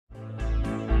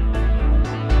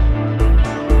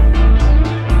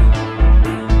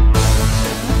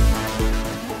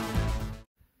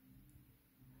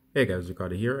Hey guys,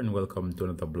 Ricardo here and welcome to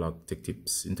another blog tech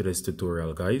tips. In today's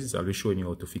tutorial guys, I'll be showing you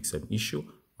how to fix an issue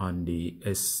on the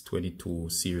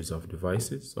S22 series of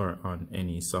devices or on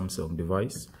any Samsung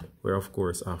device where of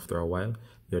course after a while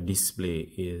your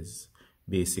display is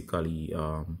basically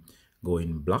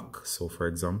going black. So for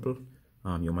example,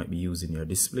 you might be using your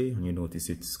display and you notice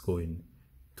it's going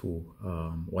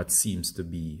to what seems to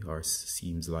be or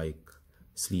seems like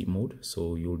sleep mode.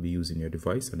 So you'll be using your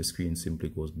device and the screen simply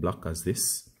goes black as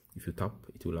this. If you tap,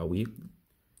 it will awake,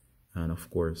 and of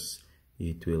course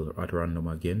it will at random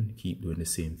again keep doing the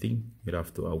same thing. You'd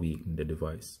have to awaken the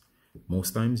device.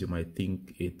 Most times you might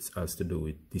think it has to do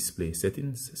with display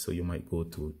settings, so you might go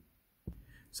to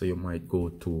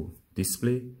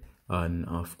display, and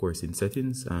of course in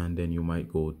settings, and then you might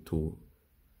go to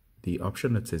the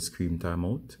option that says screen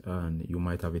timeout, and you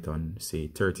might have it on say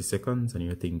 30 seconds, and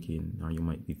you're thinking, or you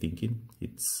might be thinking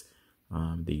it's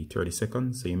the 30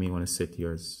 seconds, so you may want to set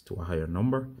yours to a higher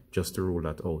number just to rule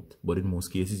that out. But in most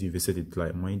cases, if you set it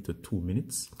like mine to 2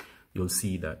 minutes, you'll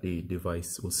see that the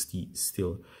device will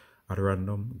still at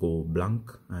random go blank,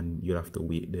 and you'll have to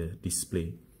wait the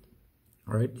display.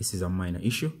 All right, this is a minor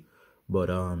issue, but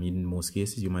in most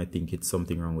cases you might think it's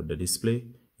something wrong with the display.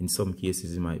 In some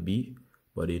cases it might be,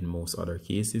 but in most other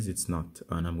cases it's not,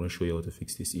 and I'm going to show you how to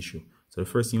fix this issue. So the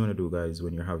first thing you want to do guys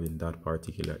when you're having that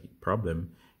particular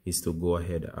problem is to go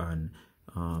ahead and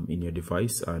in your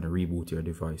device and reboot your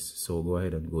device. So go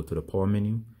ahead and go to the power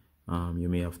menu. You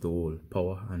may have to hold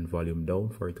power and volume down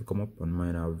for it to come up, and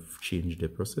mine I've changed the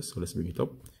process, so let's bring it up.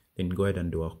 Then go ahead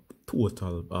and do a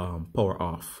total power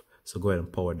off. So go ahead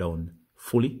and power down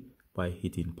fully by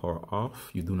hitting power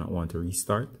off. You do not want to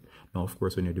restart. Now of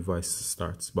course when your device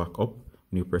starts back up,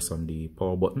 when you press on the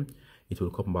power button, it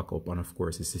will come back up, and of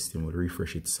course the system will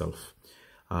refresh itself.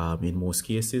 In most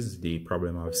cases, the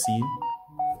problems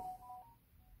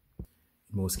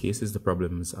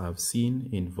I've seen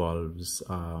involves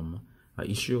an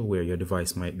issue where your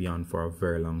device might be on for a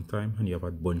very long time and you have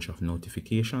a bunch of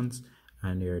notifications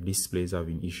and your display is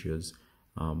having issues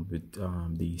with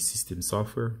the system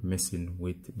software messing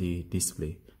with the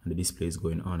display, and the display is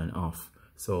going on and off.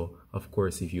 So of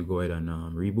course if you go ahead and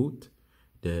reboot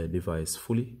the device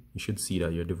fully, you should see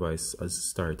that your device has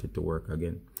started to work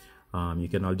again. You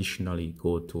can additionally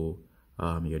go to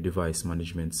your device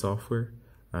management software,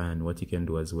 and what you can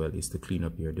do as well is to clean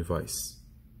up your device.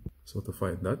 So to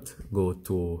find that, go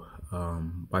to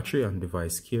battery and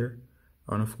device care,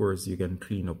 and of course you can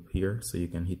clean up here, so you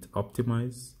can hit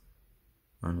optimize,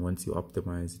 and once you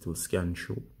optimize it will scan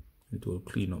through, it will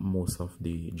clean up most of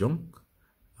the junk,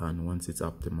 and once it's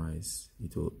optimized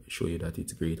it will show you that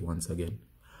it's great once again.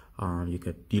 You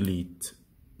can delete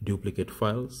duplicate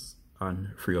files and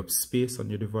free up space on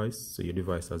your device, so your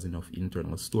device has enough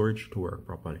internal storage to work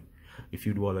properly. If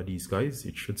you do all of these guys,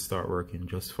 it should start working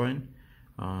just fine.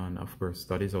 And of course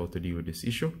that is how to deal with this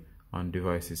issue on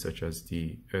devices such as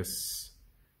the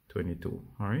S22.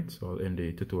 All right, so I'll end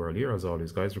the tutorial here. As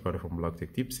always guys, Ricardo from Blog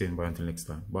Tech Tips, saying bye until next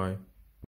time. Bye.